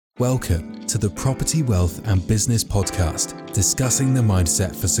Welcome to the Property, Wealth and Business Podcast, discussing the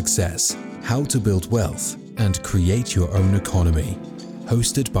mindset for success, how to build wealth and create your own economy.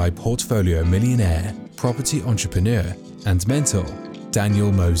 Hosted by portfolio millionaire, property entrepreneur and mentor,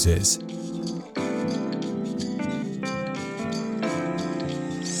 Daniel Moses.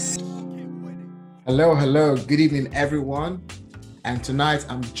 Hello. Good evening, everyone. And tonight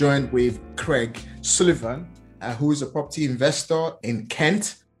I'm joined with Craig Sullivan, who is a property investor in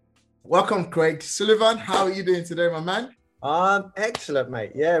Kent. Welcome, Craig Sullivan. How are you doing today, my man? Excellent,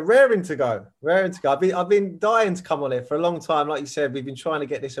 mate. Yeah, raring to go. I've been dying to come on here for a long time. Like you said, we've been trying to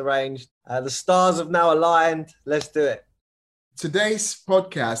get this arranged. The stars have now aligned. Let's do it. Today's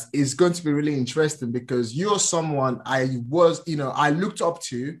podcast is going to be really interesting because you're someone I looked up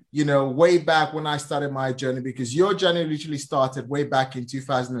to, way back when I started my journey, because your journey literally started way back in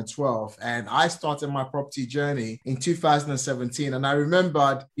 2012. And I started my property journey in 2017. And I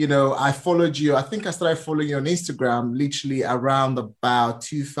remembered, I followed you. I think I started following you on Instagram literally around about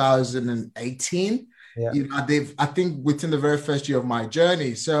 2018. Yeah. I think within the very first year of my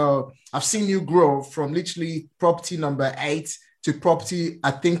journey. So I've seen you grow from literally property number 8 to property, I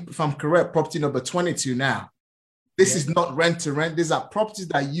think if I'm correct, property number 22 now. This is not rent to rent. These are properties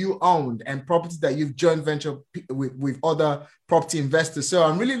that you owned and properties that you've joint venture with other property investors. So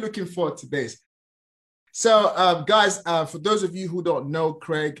I'm really looking forward to this. So guys, for those of you who don't know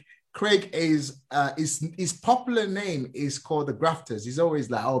Craig is his popular name is called the Grafters. He's always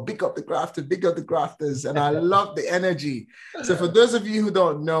like, oh, big up the grafters. And I love the energy. So for those of you who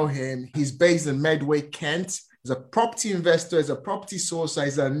don't know him, he's based in Medway, Kent. He's a property investor, he's a property sourcer,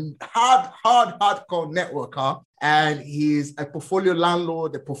 he's a hardcore networker, and he's a portfolio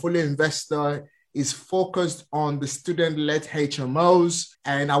landlord, a portfolio investor. He's focused on the student-led HMOs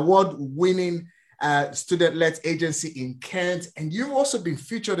and award-winning student-led agency in Kent. And you've also been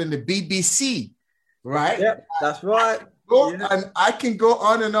featured in the BBC, right? Yeah, that's right. And I can go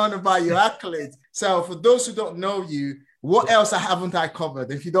on and on about your accolades. So for those who don't know you, what else haven't I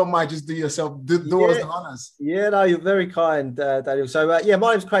covered? If you don't mind, just do us the honors. Yeah, no, you're very kind, Daniel. So, my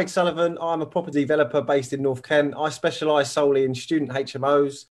name's Craig Sullivan. I'm a property developer based in North Kent. I specialise solely in student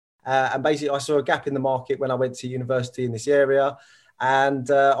HMOs. And basically, I saw a gap in the market when I went to university in this area. And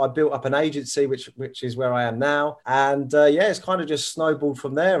I built up an agency, which is where I am now. And it's kind of just snowballed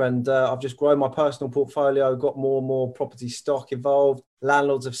from there. And I've just grown my personal portfolio, got more and more property stock involved.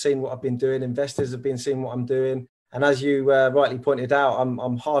 Landlords have seen what I've been doing. Investors have been seeing what I'm doing. And as you rightly pointed out,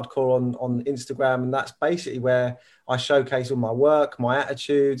 I'm hardcore on Instagram, and that's basically where I showcase all my work, my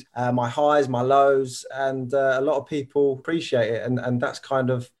attitude, my highs, my lows, and a lot of people appreciate it. And that's kind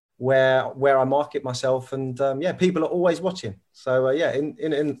of where I market myself. And people are always watching. So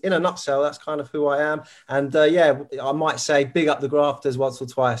in a nutshell, that's kind of who I am. And I might say big up the grafters once or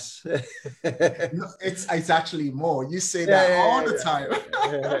twice. No, it's actually more. You say that all the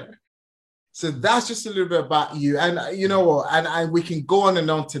time. So that's just a little bit about you. And you know what? And we can go on and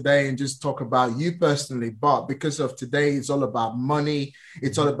on today and just talk about you personally. But because of today, it's all about money.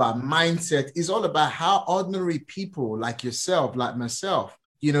 It's all about mindset. It's all about how ordinary people like yourself, like myself,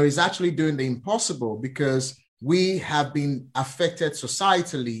 is actually doing the impossible, because we have been affected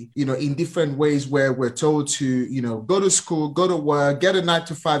societally, in different ways, where we're told to, go to school, go to work, get a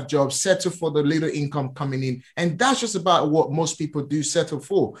 9-to-5 job, settle for the little income coming in. And that's just about what most people do settle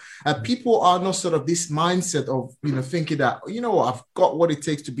for. People are not sort of this mindset of, thinking that, I've got what it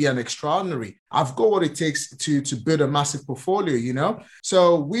takes to be an extraordinary. I've got what it takes to build a massive portfolio,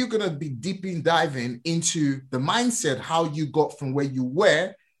 So we're going to be deeply diving into the mindset, how you got from where you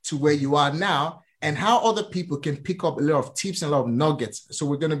were to where you are now, and how other people can pick up a lot of tips and a lot of nuggets. So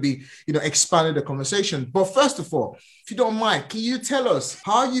we're going to be, expanding the conversation. But first of all, if you don't mind, can you tell us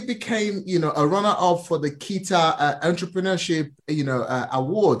how you became, a runner-up for the Kita Entrepreneurship,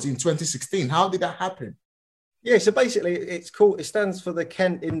 Awards in 2016? How did that happen? Yeah, so basically it's cool. It stands for the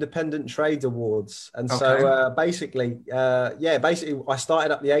Kent Independent Trades Awards. And so basically I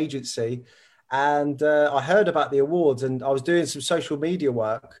started up the agency, and I heard about the awards, and I was doing some social media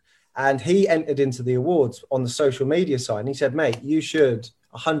work. And he entered into the awards on the social media side. And he said, mate, you should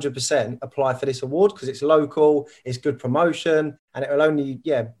 100% apply for this award because it's local, it's good promotion, and it will only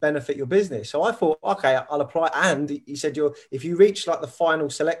benefit your business. So I thought, okay, I'll apply. And he said, if you reach like the final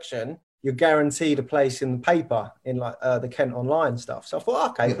selection, you're guaranteed a place in the paper in like the Kent Online stuff. So I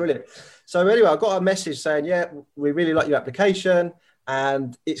thought, okay, brilliant. So anyway, I got a message saying, we really like your application.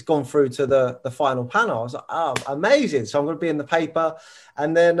 and it's gone through to the final panel. I was like, oh, amazing. So I'm going to be in the paper.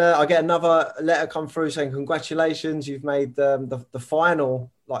 And then I get another letter come through saying, congratulations, you've made the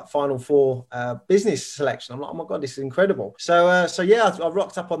final four business selection. I'm like, oh my God, this is incredible. So yeah, I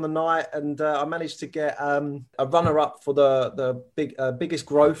rocked up on the night, and I managed to get a runner-up for the biggest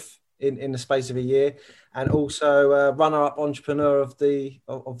growth in the space of a year, and also runner-up entrepreneur of the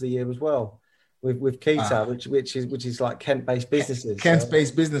year as well. With Kita, which is like Kent-based businesses.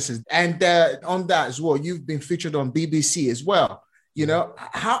 Kent-based businesses. And on that as well, you've been featured on BBC as well. You know,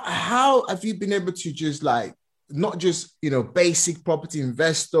 how have you been able to just like, not just, you know, basic property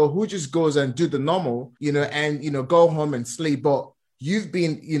investor who just goes and do the normal, you know, and, you know, go home and sleep, but you've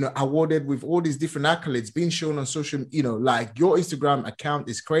been, you know, awarded with all these different accolades, being shown on social, you know, like your Instagram account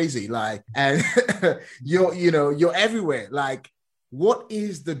is crazy, like, and you're everywhere. Like, what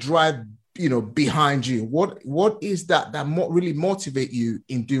is the drive, you know, behind you? What is that really motivate you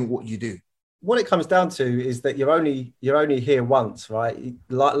in doing what you do? What it comes down to is that you're only here once, right?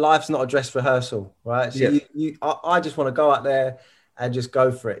 Life's not a dress rehearsal, right? So I just want to go out there and just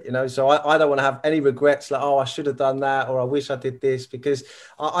go for it, you know? So I don't want to have any regrets like, oh, I should have done that, or I wish I did this, because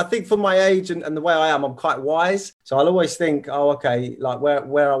I think for my age and the way I am, I'm quite wise. So I'll always think, oh, okay, like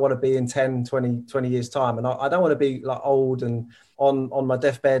where I want to be in 10, 20 years time. And I don't want to be like old and on my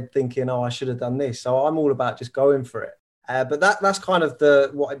deathbed thinking, oh, I should have done this. So I'm all about just going for it. But that's kind of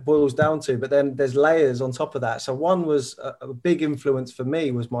what it boils down to. But then there's layers on top of that. So one was a big influence for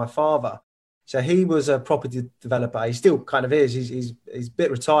me was my father. So he was a property developer. He still kind of is. He's a bit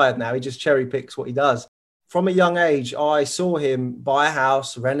retired now. He just cherry picks what he does. From a young age, I saw him buy a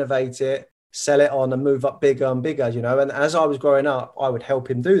house, renovate it, sell it on, and move up bigger and bigger, you know. And as I was growing up, I would help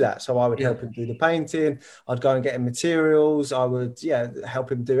him do that. So I would help him do the painting. I'd go and get him materials. I would,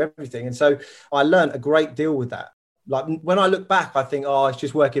 help him do everything. And so I learned a great deal with that. Like when I look back, I think, oh, it's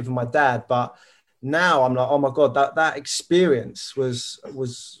just working for my dad. But now I'm like, oh my God, that experience was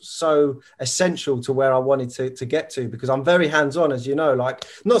so essential to where I wanted to get to, because I'm very hands-on, as you know, like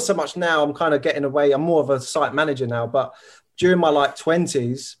not so much now. I'm kind of getting away. I'm more of a site manager now, but during my like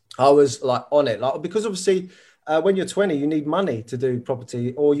 20s, I was like on it, like, because obviously when you're 20, you need money to do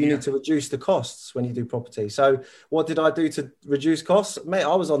property, or you need to reduce the costs when you do property. So what did I do to reduce costs? Mate,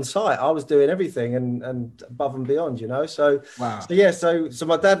 I was on site. I was doing everything and above and beyond, you know? So, wow. So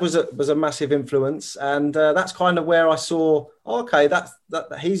my dad was a massive influence. And that's kind of where I saw, okay, that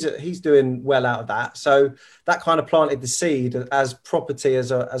he's doing well out of that. So that kind of planted the seed as property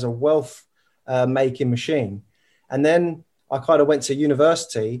as a wealth making machine. And then I kind of went to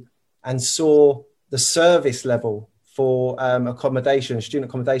university and saw the service level for student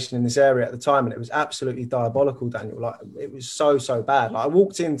accommodation in this area at the time. And it was absolutely diabolical, Daniel. Like, it was so bad. Like, I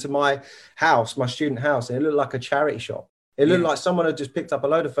walked into my house, my student house, and it looked like a charity shop. It looked like someone had just picked up a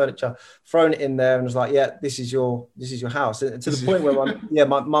load of furniture, thrown it in there, and was like, yeah, this is your house. And to the point where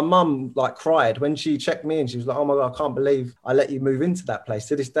my mum like cried when she checked me, and she was like, oh my God, I can't believe I let you move into that place.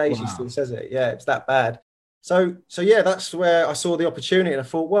 To this day, she still says it. Yeah, it's that bad. So yeah, that's where I saw the opportunity. And I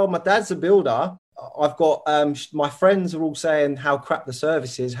thought, well, my dad's a builder. I've got my friends are all saying how crap the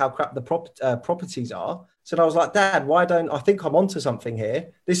service is, how crap the properties are. So I was like, Dad, I think I'm onto something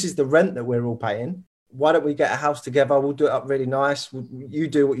here. This is the rent that we're all paying. Why don't we get a house together? We'll do it up really nice. You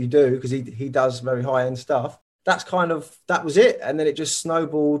do what you do, because he does very high end stuff. That was it. And then it just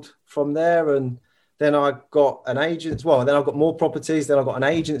snowballed from there. And then I got an agent. Well, then I got more properties. Then I got an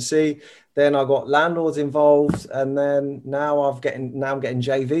agency. Then I got landlords involved, and then now I'm getting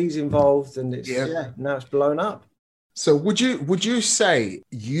JVs involved, and now it's blown up. So would you say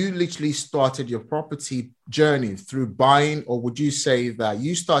you literally started your property journey through buying, or would you say that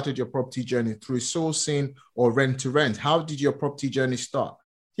you started your property journey through sourcing or rent to rent? How did your property journey start?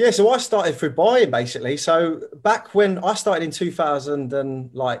 Yeah, so I started through buying basically. So back when I started in 2000 and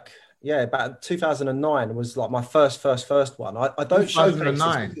about 2009 was like my first one. I don't show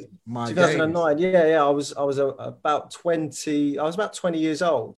 2009. 2009. Yeah. I was about 20 years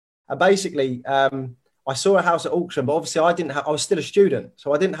old. And basically, I saw a house at auction, but obviously I was still a student,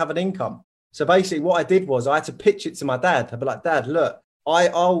 so I didn't have an income. So basically what I did was I had to pitch it to my dad. I'd be like, Dad, look,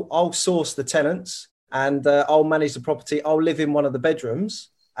 I'll source the tenants, and I'll manage the property. I'll live in one of the bedrooms,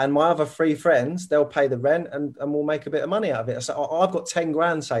 and my other 3 friends, they'll pay the rent, and we'll make a bit of money out of it. So I've got 10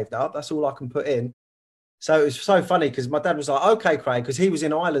 grand saved up. That's all I can put in. So it was so funny because my dad was like, okay, Craig, because he was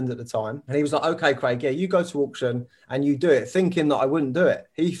in Ireland at the time. And he was like, okay, Craig, yeah, you go to auction and you do it, thinking that I wouldn't do it.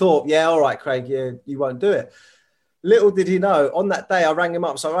 He thought, yeah, all right, Craig, yeah, you won't do it. Little did he know, on that day, I rang him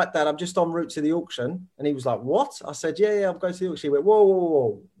up. So, all right, Dad, I'm just en route to the auction. And he was like, what? I said, yeah, I'm going to the auction. He went,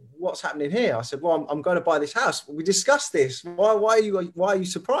 whoa. what's happening here? I said, well, I'm going to buy this house. We discussed this. Why are you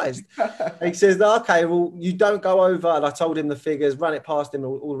surprised? And he says, okay, well, you don't go over. And I told him the figures, ran it past him,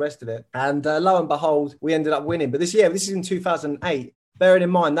 all the rest of it. And lo and behold, we ended up winning. But this is in 2008. Bearing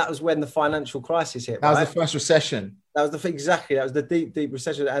in mind, that was when the financial crisis hit. That was the first recession. That was the deep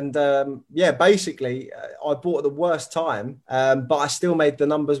recession. And basically, I bought at the worst time, but I still made the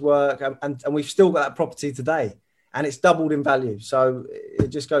numbers work. And we've still got that property today. And it's doubled in value. So it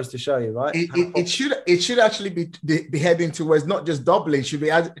just goes to show you, right? It should actually be heading towards not just doubling, should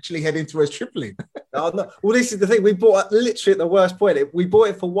be actually heading towards tripling. Oh, no. Well, this is the thing. We bought it literally at the worst point. We bought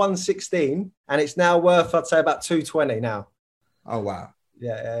it for 116 and it's now worth, I'd say, about 220 now. Oh, wow.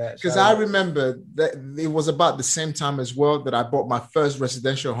 Yeah. Because I remember that it was about the same time as well that I bought my first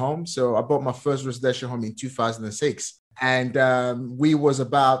residential home. So I bought my first residential home in 2006. And we was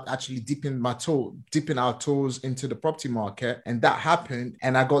about actually dipping our toes into the property market. And that happened.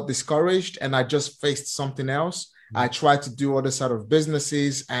 And I got discouraged and I just faced something else. I tried to do other sort of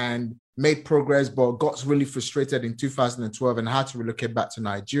businesses and made progress, but got really frustrated in 2012 and had to relocate back to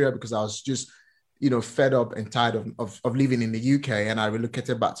Nigeria because I was just fed up and tired of living in the UK. And I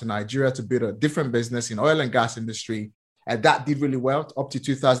relocated back to Nigeria to build a different business in oil and gas industry. And that did really well up to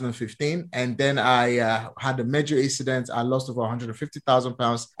 2015. And then I had a major incident. I lost over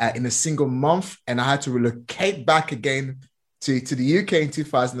 £150,000 in a single month. And I had to relocate back again to the UK in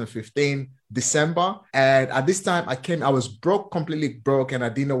 2015, December. And at this time I was completely broke, and I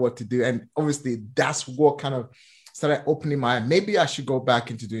didn't know what to do. And obviously that's what kind of started opening my eye. Maybe I should go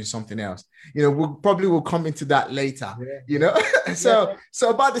back into doing something else. We'll come into that later, So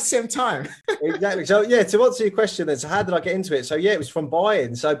about the same time. Exactly. So to answer your question then, so how did I get into it? So it was from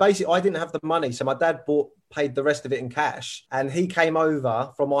buying. So basically I didn't have the money. So my dad paid the rest of it in cash, and he came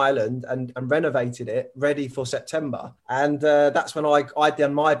over from Ireland and renovated it ready for September. And that's when I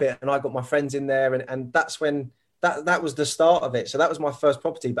done my bit and I got my friends in there. And that's when that was the start of it. So that was my first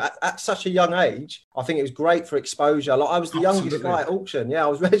property. But at such a young age, I think it was great for exposure. Like I was the youngest guy at auction. Yeah, I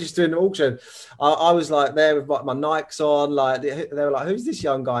was registering at auction. I was like there with like my Nikes on. Like they were like, "Who's this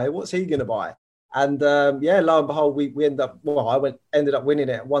young guy? What's he gonna buy?" And lo and behold, we ended up. Well, ended up winning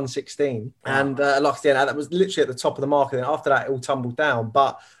it at 116. And like I said, that was literally at the top of the market. And after that, it all tumbled down.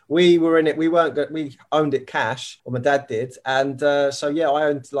 But we were in it. We owned it cash, or my dad did. And I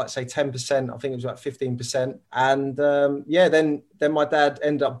owned like say 10%. I think it was like 15%. And then my dad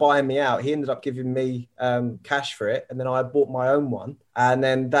ended up buying me out. He ended up giving me cash for it, and then I bought my own one. And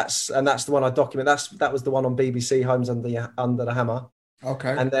then that's the one I document. That was the one on BBC Homes Under the Hammer.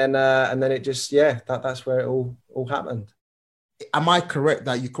 Okay. And then it just that's where it all happened. Am I correct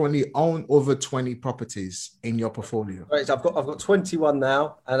that you currently own over 20 properties in your portfolio? Right, so I've got 21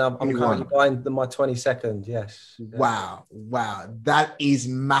 now, and I'm currently buying my 22nd. Yes. Wow, that is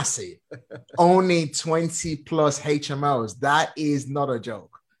massive. Only 20 plus HMOs. That is not a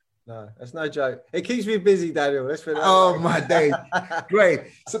joke. No, that's no joke. It keeps me busy, Daniel. My day. Great.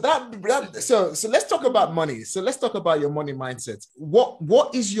 So so let's talk about money. So let's talk about your money mindset.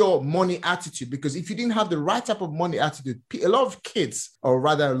 What is your money attitude? Because if you didn't have the right type of money attitude, a lot of kids, or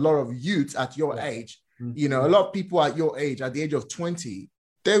rather a lot of youths at your age, a lot of people at your age, at the age of 20,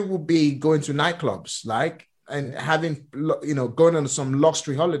 they will be going to nightclubs, and having, going on some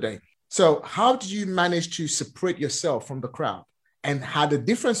luxury holiday. So how did you manage to separate yourself from the crowd and had a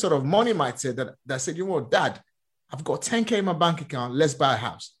different sort of money mindset that said, Dad, I've got 10K in my bank account. Let's buy a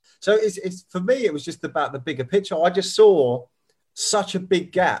house. So it's for me, it was just about the bigger picture. I just saw such a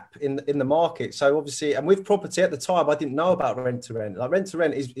big gap in the market. So obviously, and with property at the time, I didn't know about rent to rent. Like rent to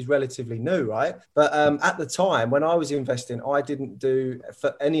rent is relatively new, right? But at the time when I was investing, I didn't do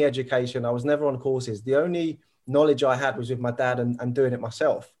for any education. I was never on courses. The only knowledge I had was with my dad and doing it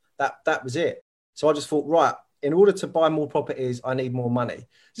myself. That was it. So I just thought, right, in order to buy more properties, I need more money.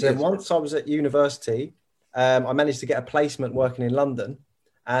 So then once I was at university, I managed to get a placement working in London.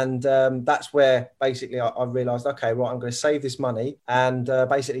 And that's where basically I realized, okay, right, I'm going to save this money and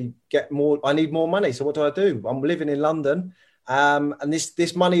basically get more. I need more money. So what do? I'm living in London and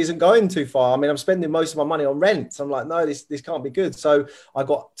this money isn't going too far. I mean, I'm spending most of my money on rent. So I'm like, no, this can't be good. So I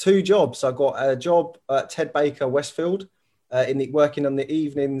got 2 jobs. I got a job at Ted Baker, Westfield, working on the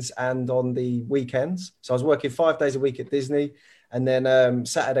evenings and on the weekends. So I was working 5 days a week at Disney, and then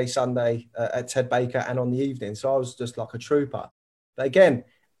Saturday, Sunday at Ted Baker, and on the evening. So I was just like a trooper. But again,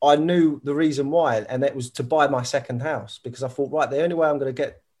 I knew the reason why, and that was to buy my second house, because I thought, right, the only way I'm going to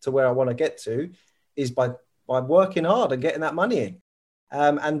get to where I want to get to is by working hard and getting that money in.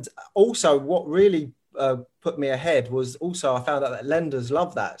 And also what really put me ahead was also I found out that lenders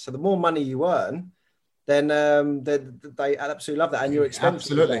love that. So the more money you earn, then they absolutely love that, and your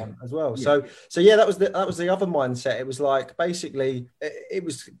expenses are down as well. Yeah. So yeah, that was the other mindset. It was like basically it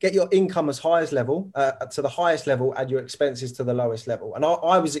was get your income as highest level to the highest level, and your expenses to the lowest level. And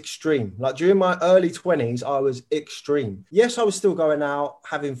I was extreme. Like during my early 20s, I was extreme. Yes, I was still going out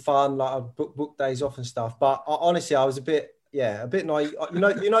having fun, like I'd book days off and stuff. But honestly, I was a bit naive.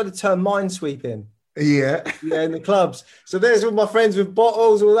 You know the term mind sweeping. Yeah, in the clubs. So there's all my friends with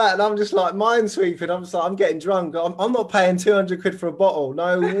bottles, all that, and I'm just like mind sweeping. I'm just like, I'm getting drunk. I'm not paying 200 quid for a bottle.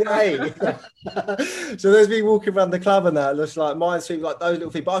 No way. So there's me walking around the club and that, just like mind sweeping, like those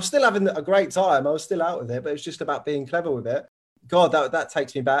little things. But I was still having a great time. I was still out with it, but it's just about being clever with it. God, that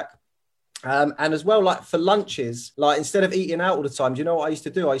takes me back. And as well, like for lunches, like instead of eating out all the time, do you know what I used to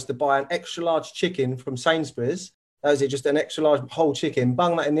do? I used to buy an extra large chicken from Sainsbury's. That was it, just an extra large whole chicken,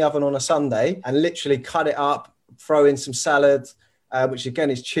 bung that in the oven on a Sunday and literally cut it up, throw in some salad, which again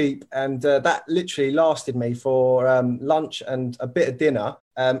is cheap. And that literally lasted me for lunch and a bit of dinner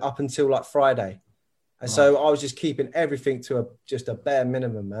up until like Friday. And so I was just keeping everything to just a bare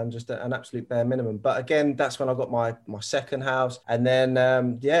minimum, man, just an absolute bare minimum. But again, that's when I got my second house. And then,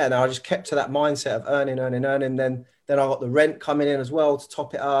 and I just kept to that mindset of earning. Then I got the rent coming in as well to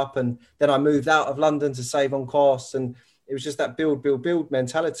top it up. And then I moved out of London to save on costs. And it was just that build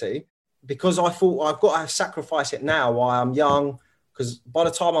mentality, because I thought I've got to sacrifice it now while I'm young, because by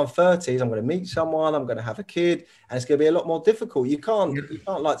the time I'm 30s, I'm going to meet someone, I'm going to have a kid, and it's going to be a lot more difficult. You can't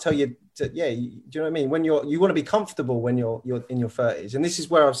like tell you to, do you know what I mean? When you want to be comfortable when you're in your 30s. And this is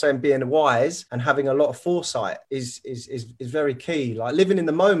where I'm saying being wise and having a lot of foresight is very key. Like living in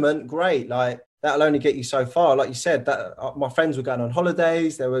the moment, great. Like that'll only get you so far. Like you said, that my friends were going on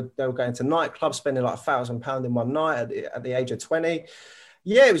holidays. They were going to nightclubs, spending like £1,000 in one night at the age of 20.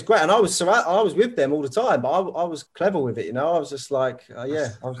 Yeah, it was great. And I was with them all the time, but I was clever with it. You know, I was just like,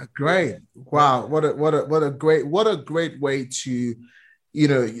 great. Wow. What a great way to,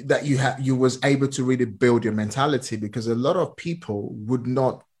 that you was able to really build your mentality, because a lot of people would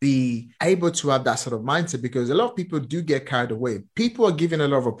not be able to have that sort of mindset, because a lot of people do get carried away. People are given a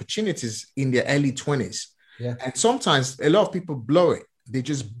lot of opportunities in their early 20s. Yeah. And sometimes a lot of people blow it. They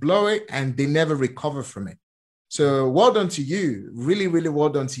just blow it and they never recover from it. So well done to you, really, really well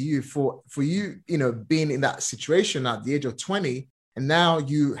done to you for you, being in that situation at the age of 20. And now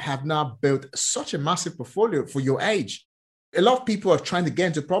you have now built such a massive portfolio for your age. A lot of people are trying to get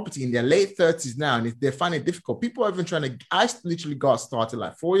into property in their late 30s now, and if they find it difficult, people are even I literally got started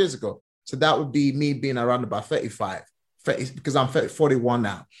like 4 years ago. So that would be me being around about 35, because I'm 41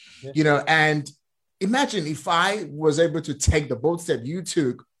 now, and imagine if I was able to take the bold step you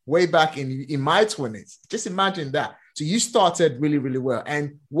took way back in my 20s. Just imagine that. So you started really, really well,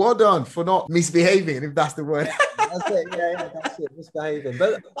 and well done for not misbehaving, if that's the word. That's it. Yeah, that's it. Misbehaving.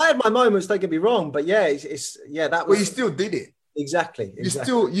 But I had my moments. Don't get me wrong. But yeah, that was. Well, you still did it. Exactly.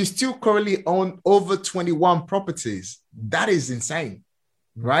 You still currently own over 21 properties. That is insane,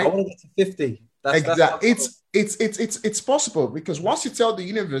 right? I want to get to 50. Exactly. It's possible, because once you tell the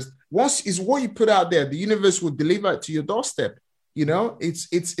universe, once is what you put out there, the universe will deliver it to your doorstep.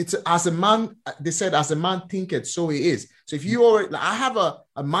 It's as a man, they said, as a man thinketh, so he is. So if you already, I have a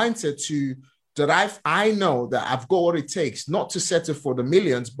mindset that I know that I've got what it takes, not to settle for the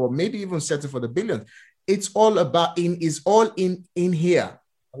millions, but maybe even settle for the billions. It's all about in here.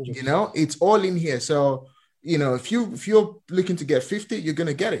 100%. It's all in here. So, if you're looking to get 50, you're going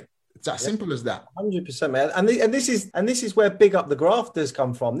to get it. It's as simple as that. 100%, man. And this is where big up the grafters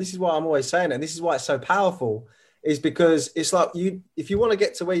come from. This is why I'm always saying it. And this is why it's so powerful, is because it's like if you want to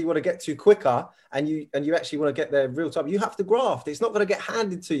get to where you want to get to quicker, and you actually want to get there real time, you have to graft. It's not going to get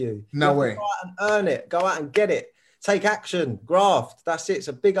handed to you. No way. Go out and earn it. Go out and get it. Take action. Graft. That's it.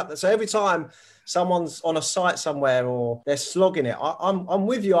 So big up. So every time someone's on a site somewhere or they're slogging it, I'm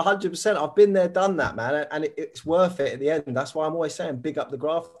with you 100%. I've been there, done that, man, and it's worth it at the end. That's why I'm always saying big up the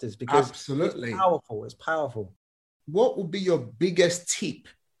grafters, because absolutely, it's powerful. It's powerful. What would be your biggest tip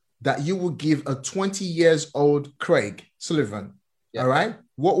that you would give a 20 years old Craig Sullivan? Yeah. All right.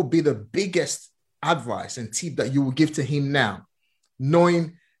 What would be the biggest advice and tip that you would give to him now,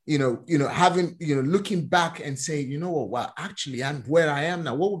 knowing, having, looking back and say, well, actually, I'm where I am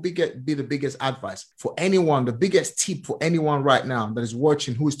now. What would be the biggest advice for anyone, the biggest tip for anyone right now that is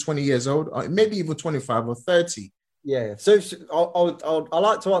watching, who is 20 years old, or maybe even 25 or 30? Yeah, so I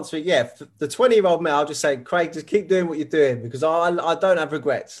like to answer it. Yeah, for the 20-year-old me, I'll just say, Craig, just keep doing what you're doing, because I don't have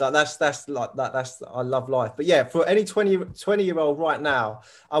regrets. Like that's I love life. But yeah, for any 20-year-old right now,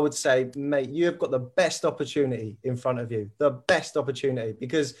 I would say, mate, you have got the best opportunity in front of you, the best opportunity,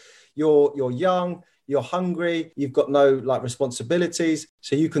 because you're young, you're hungry, you've got no responsibilities,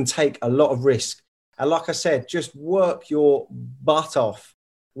 so you can take a lot of risk. And like I said, just work your butt off.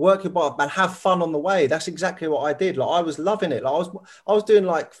 Work your butt off and have fun on the way. That's exactly what I did. Like, I was loving it. Like, I was doing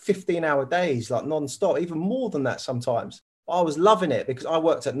like 15-hour days, like non-stop, even more than that sometimes. I was loving it because I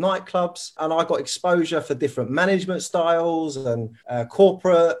worked at nightclubs and I got exposure for different management styles and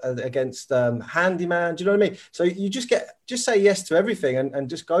corporate against handyman. Do you know what I mean? So you just say yes to everything and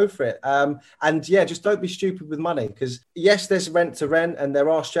just go for it. And yeah, just don't be stupid with money, because yes, there's rent to rent and there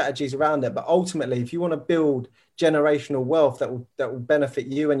are strategies around it. But ultimately, if you want to build generational wealth that will benefit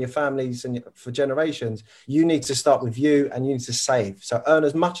you and your families and for generations, you need to start with you and you need to save. So earn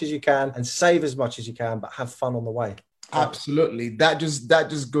as much as you can and save as much as you can, but have fun on the way. Absolutely. That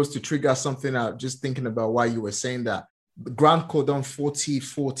just goes to trigger something out, just thinking about why you were saying that. The Grant Cardone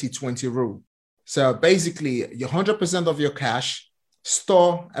 40-40-20 rule. So basically, your 100% of your cash,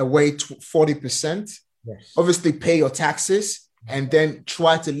 store away 40%, yes. Obviously pay your taxes, and then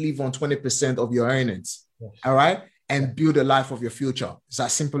try to live on 20% of your earnings. Yes. All right. And build a life of your future. It's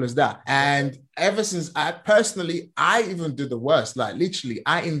as simple as that. And ever since I even do the worst, like literally,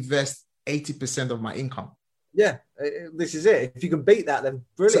 I invest 80% of my income. Yeah, this is it. If you can beat that, then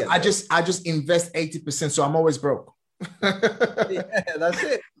brilliant. So I just invest 80%. So I'm always broke. Yeah, that's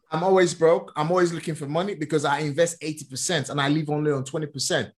it. I'm always broke. I'm always looking for money because I invest 80% and I leave only on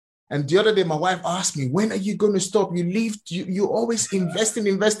 20%. And the other day, my wife asked me, when are you going to stop? You always investing.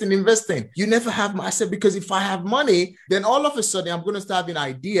 You never have money. I said, because if I have money, then all of a sudden I'm going to start having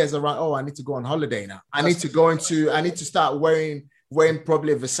ideas around, oh, I need to go on holiday now. I need to start wearing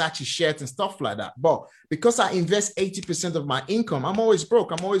probably a Versace shirt and stuff like that. But because I invest 80% of my income, I'm always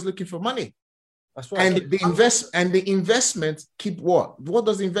broke. I'm always looking for money. That's right. And the investment keep what? What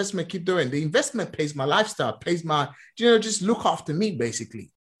does the investment keep doing? The investment pays my lifestyle, just look after me,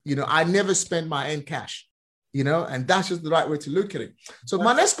 basically. I never spend my own cash, and that's just the right way to look at it. So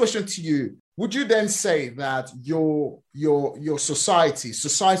my next question to you, would you then say that your society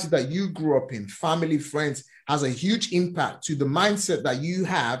that you grew up in, family, friends, has a huge impact to the mindset that you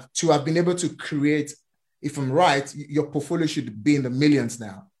have to have been able to create, if I'm right, your portfolio should be in the millions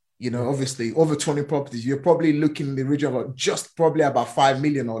now. Obviously over 20 properties, you're probably looking in the region of just probably about 5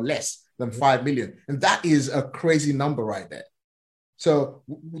 million or less than 5 million. And that is a crazy number right there. So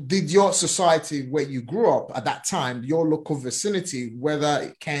did your society where you grew up at that time, your local vicinity,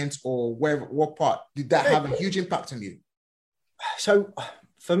 whether Kent or what part, did that have a huge impact on you? So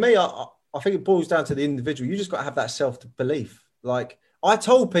for me, I think it boils down to the individual. You just got to have that self-belief. Like I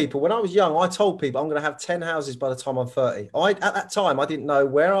told people when I was young, I'm going to have 10 houses by the time I'm 30. At that time, I didn't know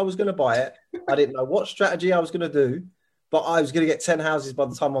where I was going to buy it. I didn't know what strategy I was going to do, but I was going to get 10 houses by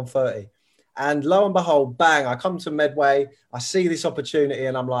the time I'm 30. And lo and behold, bang, I come to Medway, I see this opportunity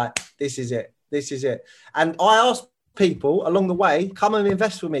and I'm like, this is it. And I asked people along the way, come and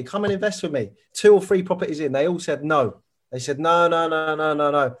invest with me. 2 or 3 properties in, they all said no. They said, no.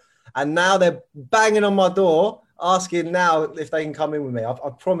 And now they're banging on my door, asking now if they can come in with me. I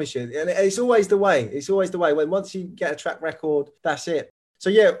promise you. And it's always the way. When once you get a track record, that's it. So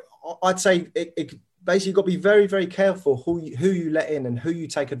yeah, I'd say it basically, you've got to be very, very careful who you let in and who you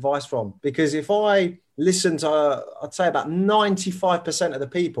take advice from. Because if I listen to, I'd say about 95% of the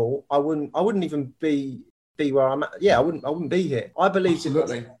people, I wouldn't even be where I'm at. Yeah, I wouldn't be here. I believed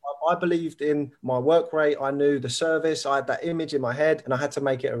in my work rate. I knew the service. I had that image in my head, and I had to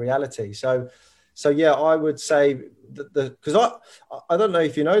make it a reality. So yeah, I would say that because I don't know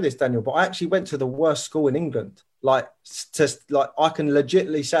if you know this, Daniel, but I actually went to the worst school in England. I can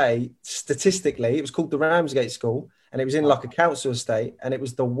legitimately say statistically, it was called the Ramsgate School, and it was in like a council estate, and it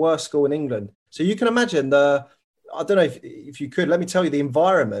was the worst school in England. So you can imagine I don't know if you could, let me tell you the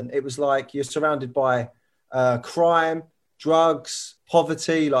environment. It was like you're surrounded by crime, drugs,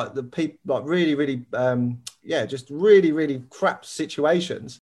 poverty, like the people, like really, really, just really, really crap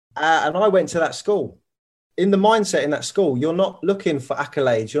situations. And I went to that school. In the mindset in that school, you're not looking for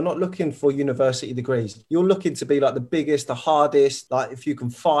accolades. You're not looking for university degrees. You're looking to be like the biggest, the hardest, like if you can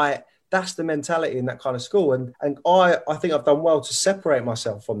fight. That's the mentality in that kind of school. And I think I've done well to separate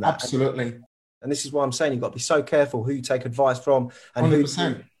myself from that. Absolutely. And this is why I'm saying you've got to be so careful who you take advice from and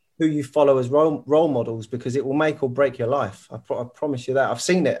 100%. who you follow as role models, because it will make or break your life. I promise you that. I've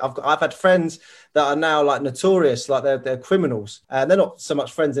seen it. I've had friends that are now like notorious, like they're criminals, and they're not so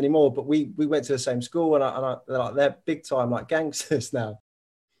much friends anymore. But we went to the same school, and they're big time like gangsters now.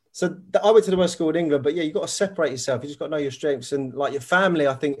 So I went to the worst school in England, but yeah, you've got to separate yourself. You just got to know your strengths, and like your family.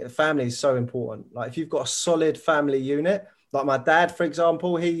 I think family is so important. Like if you've got a solid family unit, like my dad, for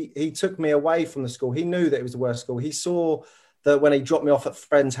example, he took me away from the school. He knew that it was the worst school. He saw that when he dropped me off at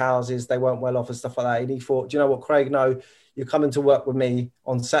friends' houses, they weren't well off and stuff like that. And he thought, do you know what, Craig? No, you're coming to work with me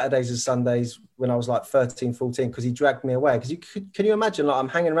on Saturdays and Sundays when I was like 13, 14, because he dragged me away. Because can you imagine, like, I'm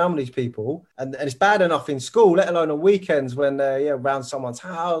hanging around with these people and it's bad enough in school, let alone on weekends when they're around someone's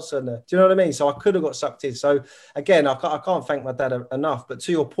house. And do you know what I mean? So I could have got sucked in. So again, I can't thank my dad enough. But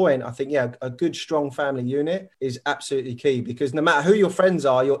to your point, I think, a good, strong family unit is absolutely key, because no matter who your friends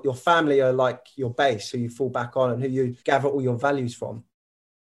are, your family are like your base, who you fall back on and who you gather all your values from.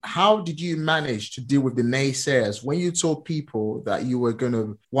 How did you manage to deal with the naysayers when you told people that you were going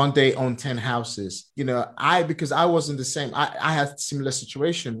to one day own 10 houses? Because I wasn't the same. I had a similar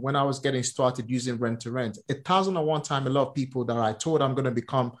situation when I was getting started using rent to rent. 1,001 times, a lot of people that I told I'm going to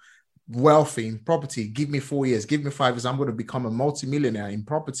become wealthy in property, give me 4 years, give me 5 years, I'm going to become a multimillionaire in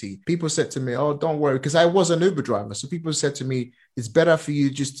property. People said to me, oh, don't worry, because I was an Uber driver. So people said to me, it's better for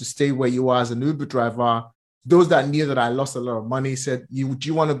you just to stay where you are as an Uber driver. Those that knew that I lost a lot of money said, do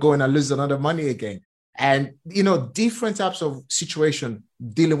you want to go in and lose another money again? And, different types of situation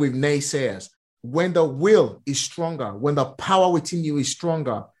dealing with naysayers. When the will is stronger, when the power within you is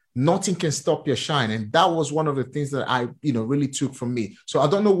stronger, nothing can stop your shine. And that was one of the things that I, really took from me. So I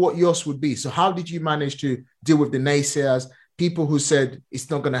don't know what yours would be. So how did you manage to deal with the naysayers, people who said it's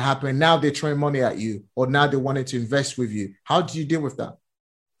not going to happen? Now they're throwing money at you, or now they wanted to invest with you. How did you deal with that?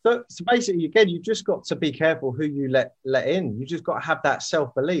 So basically, again, you just got to be careful who you let in. You just got to have that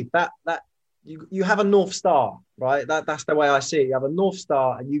self-belief that you have a North Star, right? That's the way I see it. You have a North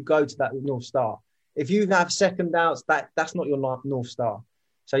Star and you go to that North Star. If you have second doubts, that's not your North Star.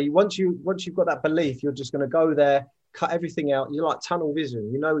 So once you've got that belief, you're just going to go there, cut everything out. You're like tunnel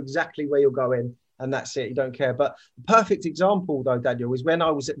vision. You know exactly where you're going, and that's it. You don't care. But the perfect example, though, Daniel, is when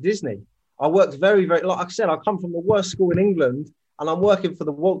I was at Disney. I worked very, very, like I said, I come from the worst school in England, and I'm working for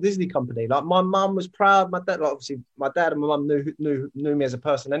the Walt Disney Company. Like, my mum was proud. My dad, obviously, my dad and my mum knew me as a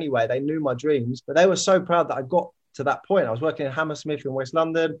person anyway. They knew my dreams, but they were so proud that I got to that point. I was working in Hammersmith in West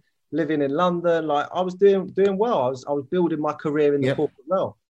London, living in London. Like, I was doing well. I was building my career in the corporate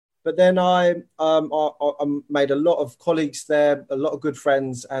world. But then I made a lot of colleagues there, a lot of good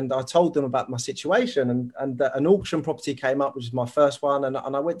friends, and I told them about my situation. And an auction property came up, which is my first one. And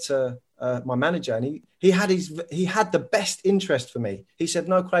I went to my manager, and he had the best interest for me. He said,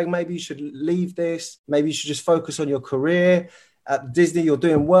 "No, Craig, maybe you should leave this. Maybe you should just focus on your career. At Disney, you're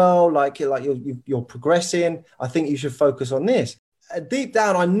doing well. Like you're progressing. I think you should focus on this." Deep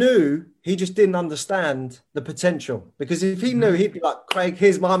down, I knew he just didn't understand the potential, because if he knew, he'd be like, "Craig,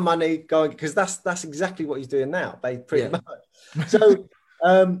 here's my money going," because that's exactly what he's doing now, pretty much. So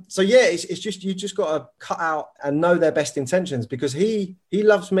it's just, you just got to cut out and know their best intentions, because he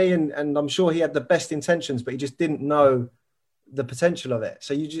loves me, and I'm sure he had the best intentions, but he just didn't know the potential of it.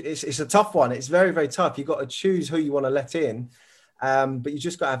 So it's a tough one. It's very, very tough. You've got to choose who you want to let in, but you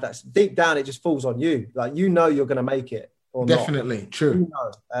just got to have that. Deep down, it just falls on you. Like, you're going to make it. Or definitely not. True.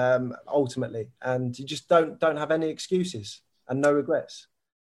 Ultimately, and you just don't have any excuses and no regrets.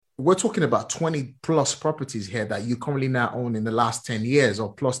 We're talking about 20 plus properties here that you currently now own in the last 10 years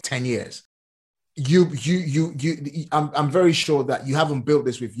or plus 10 years. I'm very sure that you haven't built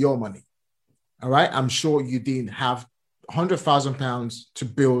this with your money. All right. I'm sure you didn't have £100,000 to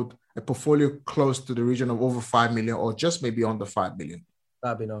build a portfolio close to the region of over 5 million, or just maybe under 5 million.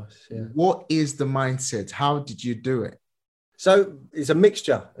 That'd be nice. Yeah. What is the mindset? How did you do it? So it's a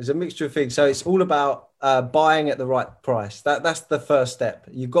mixture. It's a mixture of things. So it's all about buying at the right price. That's the first step.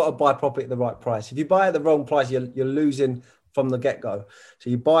 You've got to buy property at the right price. If you buy at the wrong price, you're losing from the get-go.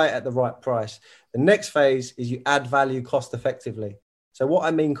 So you buy it at the right price. The next phase is you add value cost effectively. So what I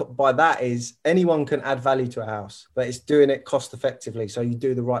mean by that is anyone can add value to a house, but it's doing it cost effectively. So you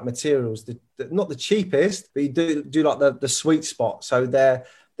do the right materials, not the cheapest, but you do like the sweet spot. So they're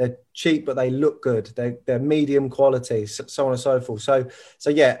cheap, but they look good. They're medium quality, so on and so forth. So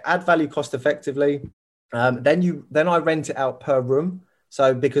yeah, add value cost effectively. Then I rent it out per room.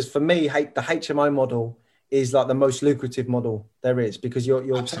 So because for me, the HMO model is like the most lucrative model there is, because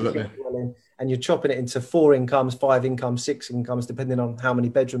you're absolutely and you're chopping it into 4 incomes, 5 incomes, 6 incomes, depending on how many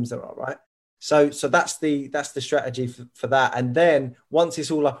bedrooms there are, right? So that's the strategy for that. And then once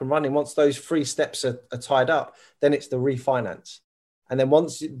it's all up and running, once those 3 steps are tied up, then it's the refinance. And then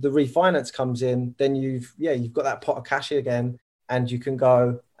once the refinance comes in, then you've got that pot of cash again, and you can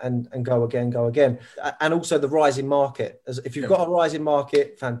go and go again. And also the rising market. If you've got a rising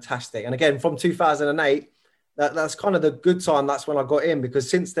market, fantastic. And again, from 2008, that's kind of the good time. That's when I got in, because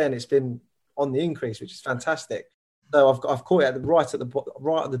since then it's been on the increase, which is fantastic. So I've caught it right at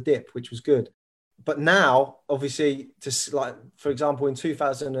the dip, which was good. But now, obviously, for example, in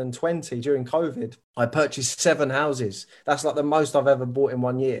 2020, during COVID, I purchased 7 houses. That's like the most I've ever bought in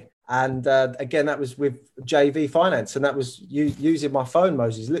 1 year. And again, that was with JV finance. And that was using my phone,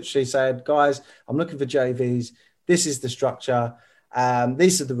 Moses, literally said, guys, I'm looking for JVs. This is the structure.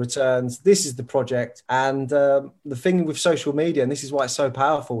 These are the returns. This is the project. And the thing with social media, and this is why it's so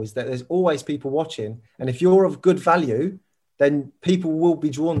powerful, is that there's always people watching. And if you're of good value, then people will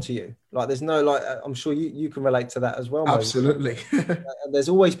be drawn to you. Like there's no, like, I'm sure you can relate to that as well, Moses. Absolutely. And there's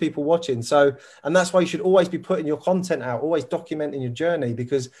always people watching. So, and that's why you should always be putting your content out, always documenting your journey,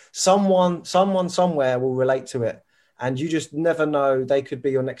 because someone somewhere will relate to it. And you just never know. They could be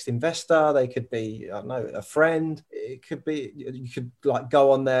your next investor. They could be, I don't know, a friend. It could be, you could like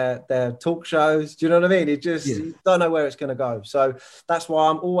go on their talk shows. Do you know what I mean? It just, you don't know where it's going to go. So that's why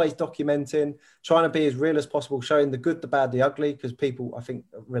I'm always documenting, trying to be as real as possible, showing the good, the bad, the ugly, because people, I think,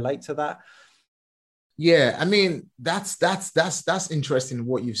 relate to that. Yeah, I mean, that's interesting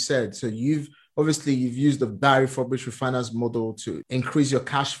what you've said. So you've used the variable refinance model to increase your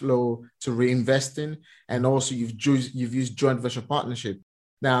cash flow to reinvest in, and also you've used joint venture partnership.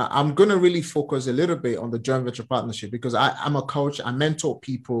 Now, I'm going to really focus a little bit on the joint venture partnership because I'm a coach. I mentor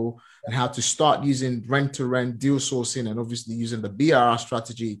people on how to start using rent-to-rent deal sourcing and obviously using the BRR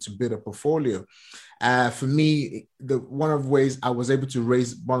strategy to build a portfolio. For me, one of the ways I was able to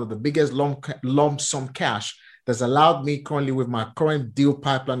raise one of the biggest lump sum cash that's allowed me currently with my current deal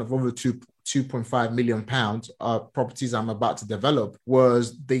pipeline of over 2.5 million pounds properties I'm about to develop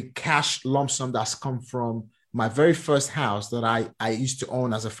was the cash lump sum that's come from my very first house that I used to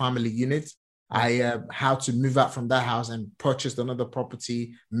own as a family unit. I had to move out from that house and purchased another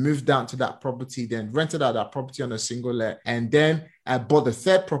property, moved down to that property, then rented out that property on a single let. And then I bought the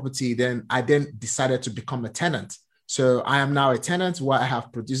third property. Then I decided to become a tenant. So I am now a tenant where I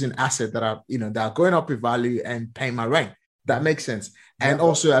have producing assets that are going up in value and paying my rent. That makes sense. And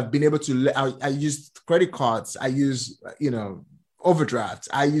also I've been able to, I use credit cards. I use, overdrafts.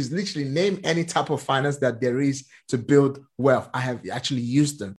 I use literally name any type of finance that there is to build wealth. I have actually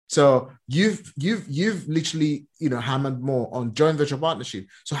used them. So you've literally, hammered more on joint venture partnership.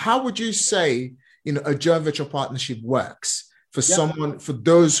 So how would you say, a joint venture partnership works for someone, for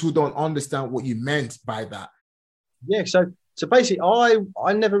those who don't understand what you meant by that? Yeah. So basically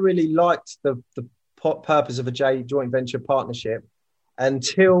I never really liked the purpose of a joint venture partnership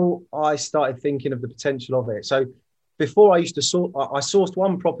until I started thinking of the potential of it. So before I sourced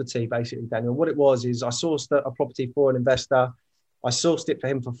one property, basically, Daniel. What it was is I sourced a property for an investor. I sourced it for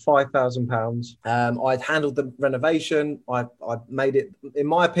him for £5,000. I'd handled the renovation. I made it, in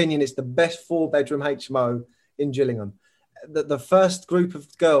my opinion, it's the best 4-bedroom HMO in Gillingham. The first group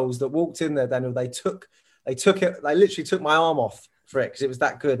of girls that walked in there, Daniel, they literally took my arm off for it because it was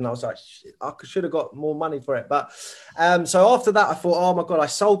that good. And I was like, I should have got more money for it. But so after that, I thought, oh my God, I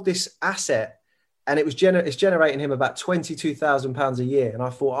sold this asset. And it's generating him about £22,000 a year. And I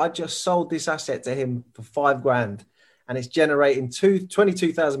thought, I just sold this asset to him for £5,000 and it's generating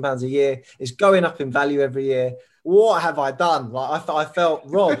 £22,000 a year. It's going up in value every year. What have I done? Like I felt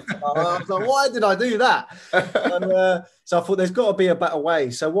robbed. I was like, why did I do that? And, so I thought there's got to be a better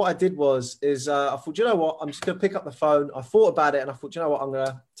way. So what I did is I thought, you know what? I'm just going to pick up the phone. I thought about it and I thought, you know what? I'm going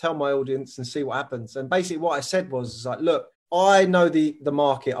to tell my audience and see what happens. And basically what I said was like, look, I know the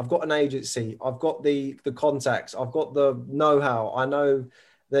market. I've got an agency. I've got the contacts. I've got the know-how. I know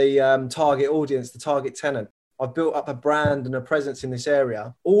the target audience, the target tenant. I've built up a brand and a presence in this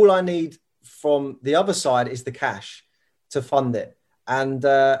area. All I need from the other side is the cash to fund it. And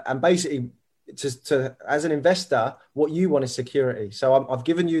basically, to as an investor, what you want is security. So I've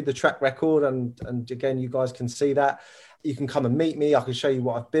given you the track record, and again, you guys can see that. You can come and meet me. I can show you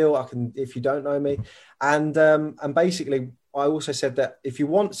what I've built. I can, if you don't know me, and basically, I also said that if you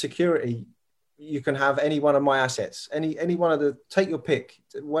want security, you can have any one of my assets, any one of take your pick,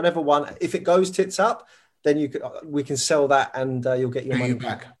 whatever one. If it goes tits up, then we can sell that and you'll get your money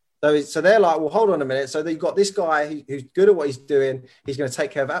back. So they're like, well, hold on a minute. So you've got this guy who's good at what he's doing. He's going to take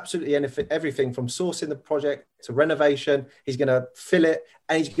care of absolutely everything from sourcing the project to renovation. He's going to fill it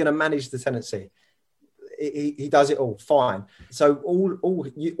and he's going to manage the tenancy. He does it all. Fine. So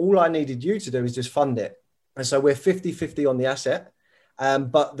all I needed you to do is just fund it. And so we're 50-50 on the asset.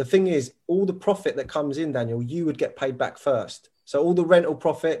 But the thing is, all the profit that comes in, Daniel, you would get paid back first. So all the rental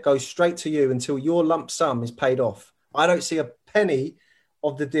profit goes straight to you until your lump sum is paid off. I don't see a penny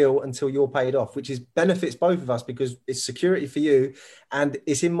of the deal until you're paid off, which benefits both of us because it's security for you. And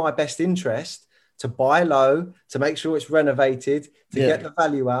it's in my best interest to buy low, to make sure it's renovated, to get the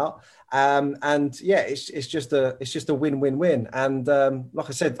value out. It's just a win-win-win. And like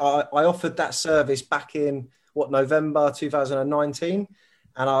I said, I offered that service back in November 2019,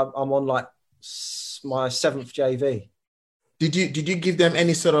 and I'm on like my 7th JV. Did you give them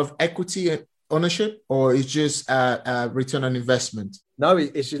any sort of equity ownership, or it's just return on investment? No,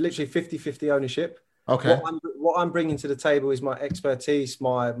 it's just literally 50-50 ownership. Okay. What I'm bringing to the table is my expertise,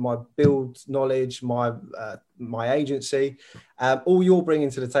 my build knowledge, my agency. All you're bringing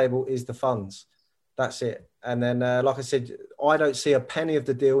to the table is the funds. That's it. And then, like I said, I don't see a penny of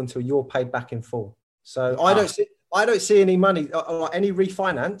the deal until you're paid back in full. So wow. I don't see any money, any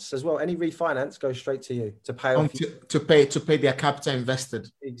refinance as well. Any refinance goes straight to you to pay off. To pay their capital invested.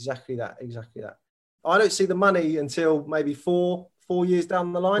 Exactly that. I don't see the money until maybe four years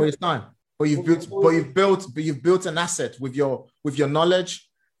down the line. 4 years time. But you've built an asset with your knowledge,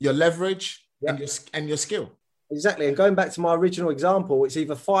 your leverage, and your skill. Exactly. And going back to my original example, it's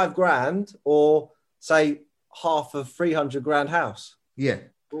either $5,000 or say half of $300,000 house. Yeah.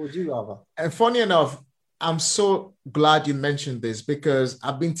 What would you rather? And funny enough, I'm so glad you mentioned this, because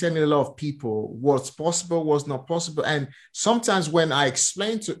I've been telling a lot of people what's possible, what's not possible. And sometimes when I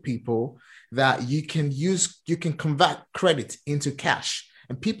explain to people that you can convert credit into cash,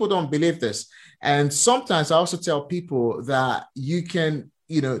 and people don't believe this. And sometimes I also tell people that you can,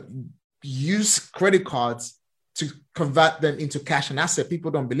 use credit cards to convert them into cash and asset.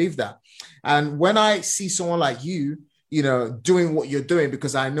 People don't believe that. And when I see someone like you, doing what you're doing,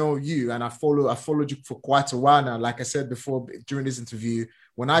 because I know you and I followed you for quite a while now. Like I said before during this interview,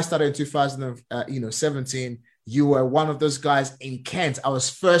 when I started in 2017, you were one of those guys in Kent I was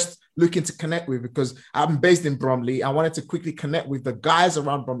first looking to connect with, because I'm based in Bromley. I wanted to quickly connect with the guys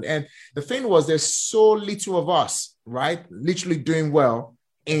around Bromley. And the thing was, there's so little of us, right? Literally doing well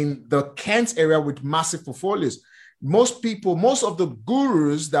in the Kent area with massive portfolios. Most of the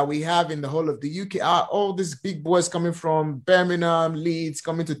gurus that we have in the whole of the UK are all these big boys coming from Birmingham, Leeds,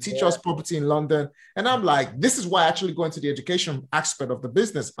 coming to teach us property in London. And I'm like, this is why I actually go into the education aspect of the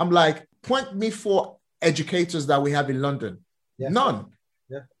business. I'm like, point me for educators that we have in London. Yeah. None.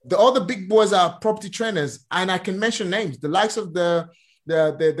 Yeah. All the big boys are property trainers, and I can mention names, the likes of the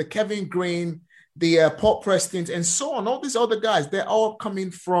Kevin Green, the Paul Preston, and so on. All these other guys, they're all coming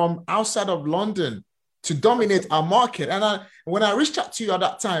from outside of London to dominate our market. And when I reached out to you at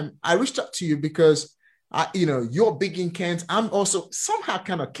that time, I reached out to you because you're big in Kent. I'm also somehow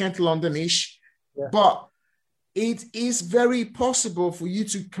kind of Kent London-ish, but it is very possible for you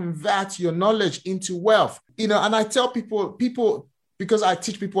to convert your knowledge into wealth. And I tell people, because I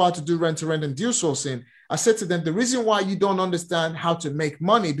teach people how to do rent-to-rent and deal sourcing, I said to them, the reason why you don't understand how to make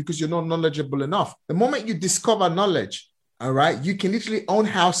money because you're not knowledgeable enough. The moment you discover knowledge, all right, you can literally own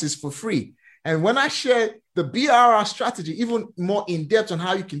houses for free. And when I share the BRR strategy, even more in depth on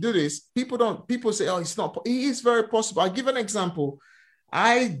how you can do this, people say, oh, it's not, it is very possible. I'll give an example.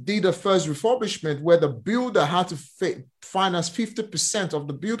 I did a first refurbishment where the builder had to finance 50% of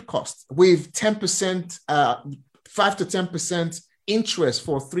the build cost with 10%, 5 to 10% interest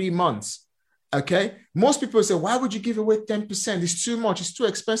for 3 months. Okay. Most people say, why would you give away 10%? It's too much. It's too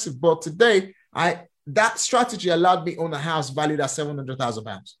expensive. But today, that strategy allowed me own a house valued at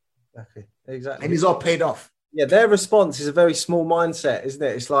 £700,000. Exactly. And it's all paid off. Yeah, their response is a very small mindset, isn't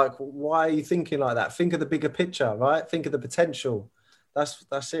it? It's like, why are you thinking like that? Think of the bigger picture, right? Think of the potential.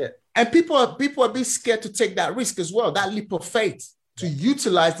 That's it. And people are a bit scared to take that risk as well, that leap of faith, to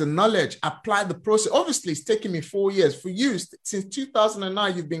utilize the knowledge, apply the process. Obviously, it's taken me 4 years. For you, since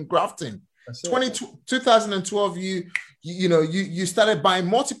 2009, you've been grafting. 2012, you started buying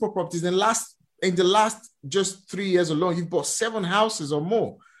multiple properties. In the last just 3 years alone, you've bought 7 houses or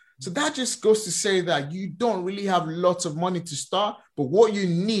more. So that just goes to say that you don't really have lots of money to start, but what you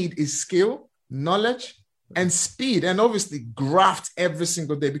need is skill, knowledge, and speed, and obviously graft every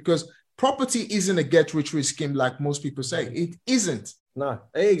single day, because property isn't a get-rich-quick scheme like most people say. It isn't. No,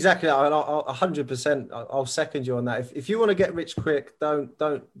 exactly. 100%. I'll second you on that. If you want to get rich quick, don't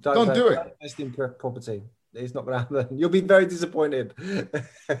do it. Don't invest in property. It's not going to happen. You'll be very disappointed.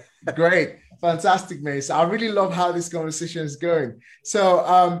 Great. Fantastic, mate. So I really love how this conversation is going.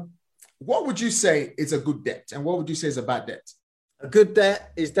 So what would you say is a good debt, and what would you say is a bad debt? A good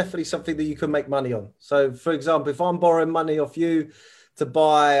debt is definitely something that you can make money on. So, for example, if I'm borrowing money off you to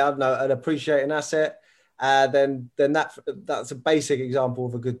buy, I don't know, an appreciating asset, then that's a basic example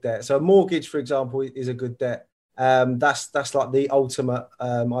of a good debt. So a mortgage, for example, is a good debt. That's like the ultimate,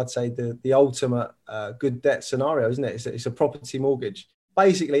 I'd say the ultimate good debt scenario, isn't it? It's a property mortgage.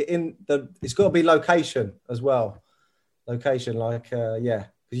 Basically, it's got to be location as well. Location, because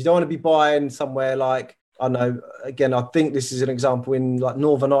you don't want to be buying somewhere like, I know, again, I think this is an example in like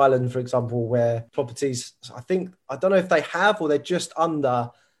Northern Ireland, for example, where properties, I don't know if they have or they're just under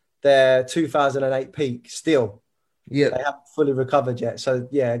their 2008 peak still. Yeah, they haven't fully recovered yet. So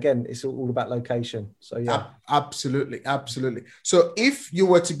yeah, again, it's all about location. So yeah, absolutely. So if you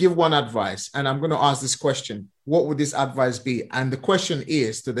were to give one advice, and I'm going to ask this question, what would this advice be? And the question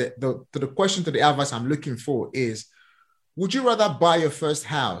is to the advice I'm looking for is, would you rather buy your first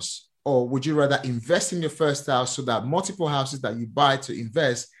house, or would you rather invest in your first house so that multiple houses that you buy to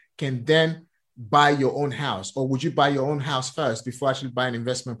invest can then buy your own house? Or would you buy your own house first before actually buying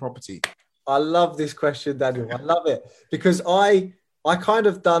investment property? I love this question, Daniel. I love it because I kind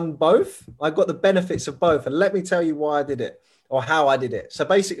of done both. I got the benefits of both, and let me tell you why I did it or how I did it. So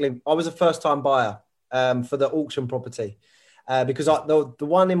basically, I was a first-time buyer for the auction property because the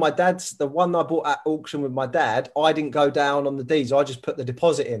one in my dad's, the one I bought at auction with my dad, I didn't go down on the deeds. I just put the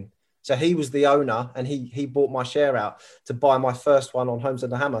deposit in. So he was the owner, and he bought my share out to buy my first one on Homes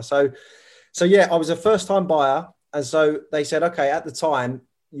and the Hammer. So yeah, I was a first-time buyer, and so they said, okay, at the time,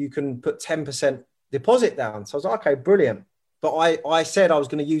 you can put 10% deposit down. So I was like, okay, brilliant. But I said I was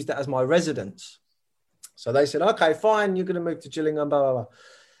going to use that as my residence. So they said, okay, fine, you're going to move to Gillingham, blah, blah, blah.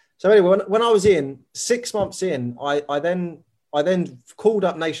 So anyway, when I was 6 months in, I then called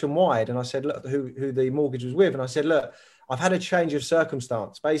up Nationwide and I said, look, who the mortgage was with. And I said, look, I've had a change of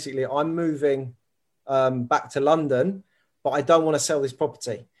circumstance. Basically, I'm moving back to London, but I don't want to sell this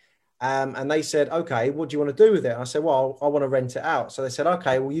property. And they said, okay, what do you want to do with it? And I said, well, I want to rent it out. So they said,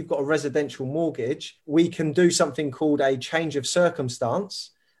 okay, well, you've got a residential mortgage. We can do something called a change of circumstance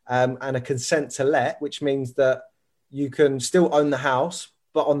and a consent to let, which means that you can still own the house,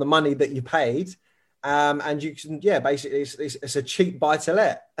 but on the money that you paid. And you can, basically it's a cheap buy to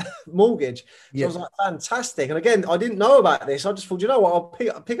let mortgage. So I was like, fantastic. And again, I didn't know about this. I just thought, you know what, I'll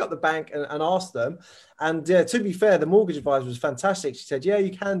pick up the bank and ask them. And to be fair, the mortgage advisor was fantastic. She said, yeah,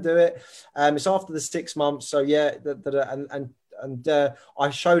 you can do it. It's after the 6 months. So yeah, and I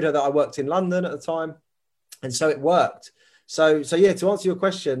showed her that I worked in London at the time. And so it worked. So yeah, to answer your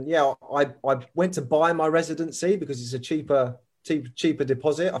question, yeah, I went to buy my residency because it's a cheaper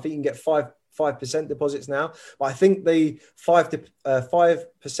deposit. I think you can get 5% deposits now, but I think the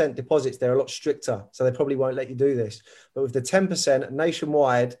 5% deposits, they're a lot stricter, so they probably won't let you do this. But with the 10%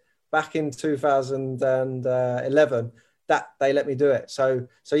 Nationwide back in 2011, that they let me do it. So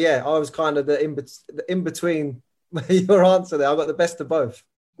yeah, I was kind of the in between your answer there. I got the best of both.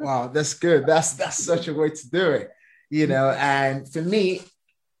 Wow, that's good. That's such a way to do it, you know. And for me,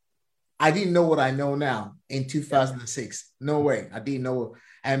 I didn't know what I know now in 2006. No way, I didn't know.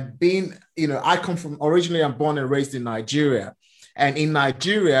 And being, you know, originally I'm born and raised in Nigeria. And in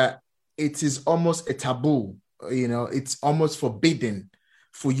Nigeria, it is almost a taboo, you know, it's almost forbidden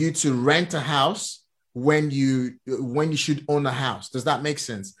for you to rent a house when you should own a house. Does that make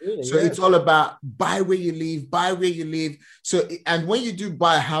sense? Really? So it's all about buy where you live. So, and when you do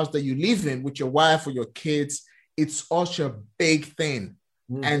buy a house that you live in with your wife or your kids, it's such a big thing.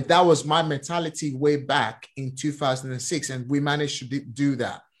 And that was my mentality way back in 2006. And we managed to do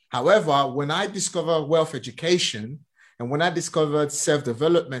that. However, when I discovered wealth education and when I discovered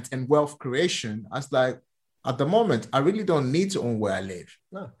self-development and wealth creation, I was like, at the moment, I really don't need to own where I live.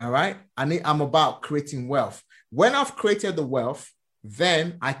 No. All right. I'm about creating wealth. When I've created the wealth,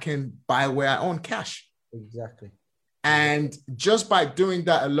 then I can buy where I own cash. Exactly. And just by doing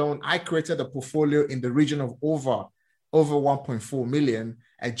that alone, I created a portfolio in the region of over 1.4 million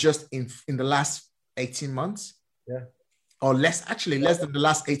and just in the last 18 months. Yeah. Or less than the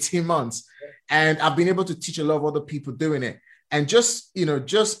last 18 months. Yeah. And I've been able to teach a lot of other people doing it. And just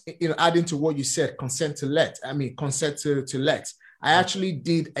adding to what you said, consent to let. I actually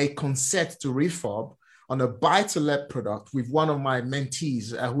did a consent to refurb on a buy-to-let product with one of my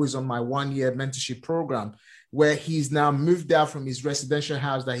mentees who is on my 1-year mentorship program, where he's now moved out from his residential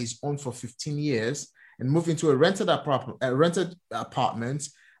house that he's owned for 15 years and moved into a rented apartment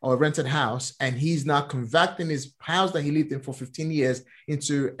or a rented house. And he's now converting his house that he lived in for 15 years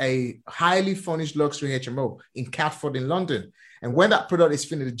into a highly furnished luxury HMO in Catford in London. And when that product is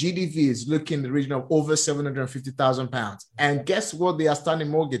finished, the GDV is looking in the region of over £750,000. And guess what? The outstanding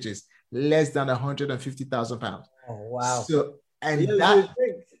mortgages, less than £150,000. Oh, wow. So, and that,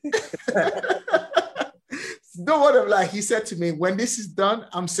 no wonder, like he said to me, when this is done,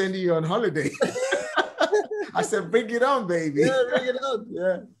 I'm sending you on holiday. I said, bring it on, baby. Yeah, bring it on.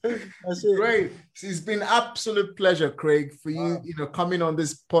 Yeah, that's it. Great. It's been an absolute pleasure, Craig, for you, coming on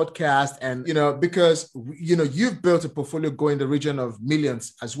this podcast. And, because, you've built a portfolio going the region of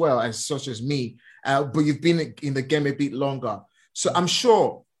millions as well, as such as me, but you've been in the game a bit longer. So I'm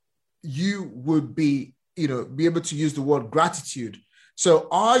sure you would be able to use the word gratitude. So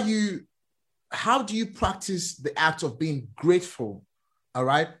how do you practice the act of being grateful, all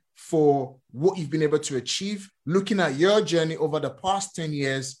right, for what you've been able to achieve, looking at your journey over the past 10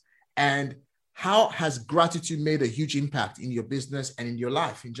 years, and how has gratitude made a huge impact in your business and in your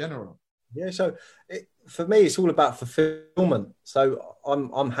life in general? Yeah, so for me, it's all about fulfillment. So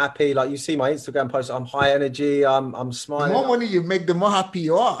I'm happy. Like you see my Instagram post, I'm high energy. I'm smiling. The more money you make, the more happy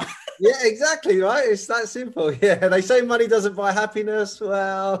you are. Yeah, exactly. Right. It's that simple. Yeah. They say money doesn't buy happiness.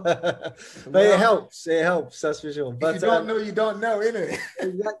 Well, but it helps. It helps. That's for sure. But if you don't know, you don't know, innit?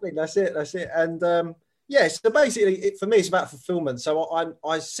 Exactly. That's it. That's it. And yeah, so basically for me, it's about fulfillment. So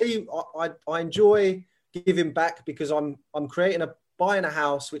I enjoy giving back because I'm buying a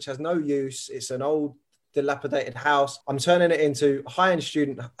house which has no use. It's an old dilapidated house. I'm turning it into high-end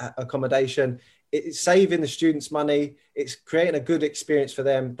student accommodation. It's saving the students money. It's creating a good experience for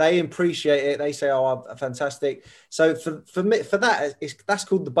them. They appreciate it. They say, "Oh, fantastic." So for me, for that, that's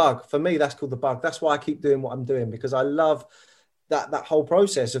called the bug. For me, that's called the bug. That's why I keep doing what I'm doing, because I love that whole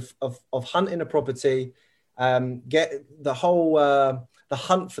process of hunting a property, get the whole the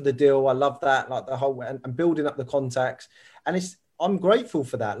hunt for the deal. I love that, like the whole and building up the contacts. And I'm grateful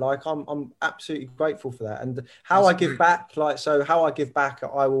for that. Like I'm absolutely grateful for that. And how I give back, how I give back,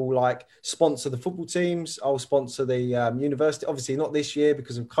 I will sponsor the football teams. I'll sponsor the university. Obviously not this year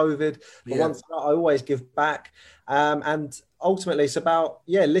because of COVID, but once I always give back. And ultimately it's about,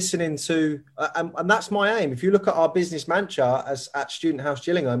 listening to, and that's my aim. If you look at our business mantra at Student House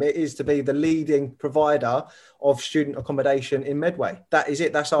Gillingham, it is to be the leading provider of student accommodation in Medway. That is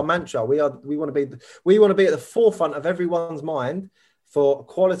it. That's our mantra. We want to be at the forefront of everyone's mind for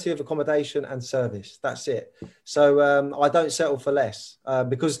quality of accommodation and service. That's it. So I don't settle for less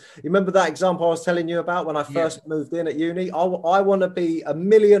because you remember that example I was telling you about when I first moved in at uni? I want to be a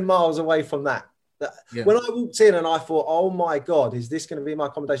million miles away from that. When I walked in and I thought, oh my God, is this going to be my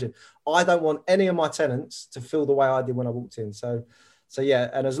accommodation? I don't want any of my tenants to feel the way I did when I walked in. So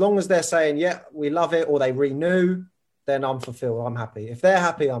yeah, and as long as they're saying, yeah, we love it, or they renew, then I'm fulfilled. I'm happy. If they're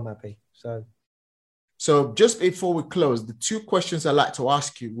happy, I'm happy. So just before we close, the two questions I'd like to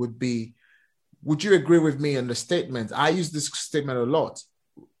ask you would be, would you agree with me on the statement? I use this statement a lot,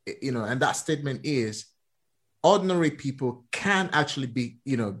 and that statement is, ordinary people can actually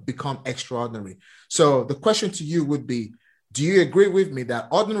become extraordinary. So the question to you would be, do you agree with me that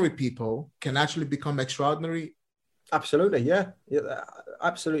ordinary people can actually become extraordinary? Absolutely. Yeah,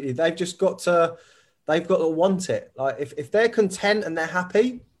 absolutely. They've got to want it. Like if they're content and they're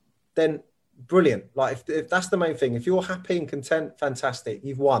happy, then brilliant. Like if that's the main thing, if you're happy and content, fantastic.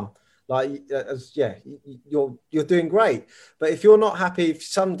 You've won. You're doing great. But if you're not happy, if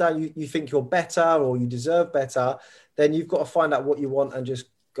someday you think you're better or you deserve better, then you've got to find out what you want and just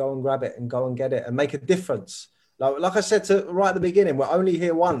go and grab it and go and get it and make a difference. Like I said right at the beginning, we're only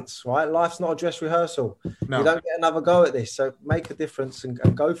here once, right? Life's not a dress rehearsal. No. You don't get another go at this. So make a difference and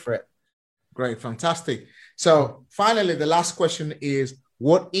go for it. Great. Fantastic. So finally, the last question is,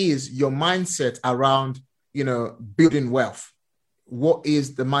 what is your mindset around, building wealth? What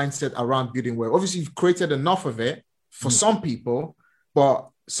is the mindset around building wealth? Obviously, you've created enough of it for some people, but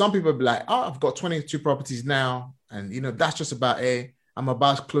some people be like, oh, I've got 22 properties now. And, that's just about I'm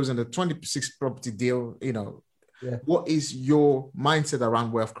about closing the 26 property deal, What is your mindset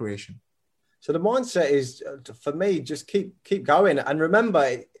around wealth creation? So the mindset is, for me, just keep going. And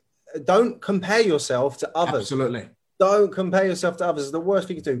remember, don't compare yourself to others. Absolutely. Don't compare yourself to others. It's the worst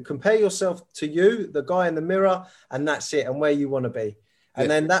thing you do. Compare yourself to you, the guy in the mirror, and that's it, and where you want to be.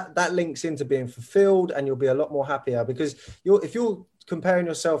 And then that links into being fulfilled, and you'll be a lot more happier, because if you're comparing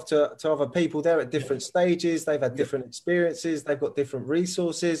yourself to other people, they're at different stages, they've had different experiences, they've got different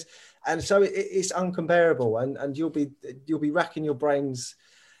resources. And so it's uncomparable, and you'll be racking your brains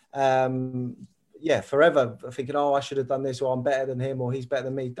forever thinking, oh, I should have done this, or I'm better than him, or he's better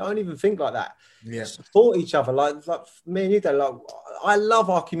than me. Don't even think like that. Support each other. Like me and you, I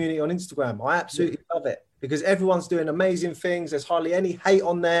love our community on Instagram. I absolutely love it, because everyone's doing amazing things. There's hardly any hate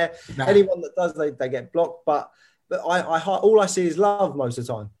on there. Anyone that does, they get blocked. But I all I see is love most of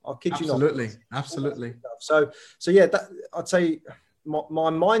the time. I'll kid you not. Absolutely. So yeah, I'd say my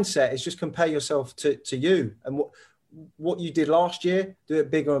mindset is just compare yourself to you, and what you did last year, do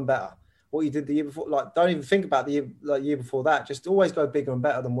it bigger and better. What you did the year before, don't even think about the year before that. Just always go bigger and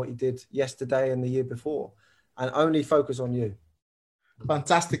better than what you did yesterday and the year before, and only focus on you.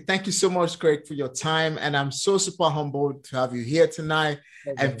 Fantastic. Thank you so much, Craig, for your time. And I'm so super humbled to have you here tonight.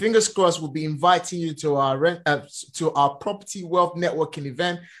 Okay. And fingers crossed, we'll be inviting you to our Property Wealth Networking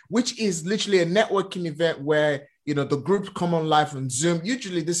event, which is literally a networking event where, the group come on live on Zoom.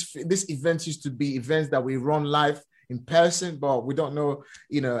 Usually this event used to be events that we run live in person, but we don't know,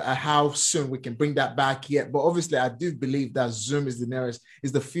 how soon we can bring that back yet. But obviously, I do believe that Zoom is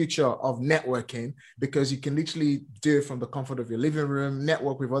the future of networking, because you can literally do it from the comfort of your living room,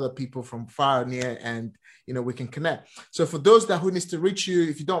 network with other people from far and near, and we can connect. So for those who needs to reach you,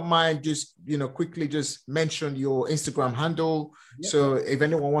 if you don't mind, just quickly just mention your Instagram handle. Yep. So if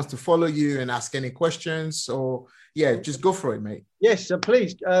anyone wants to follow you and ask any questions, or just go for it, mate. Yes, so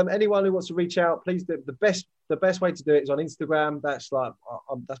please, anyone who wants to reach out, please. The best way to do it is on Instagram. That's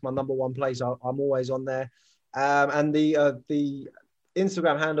that's my number one place. I'm always on there, and the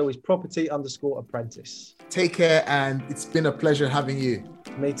Instagram handle is property_apprentice. Take care, and it's been a pleasure having you.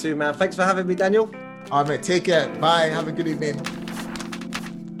 Me too, man. Thanks for having me, Daniel. All right, mate. Take care. Bye. Have a good evening.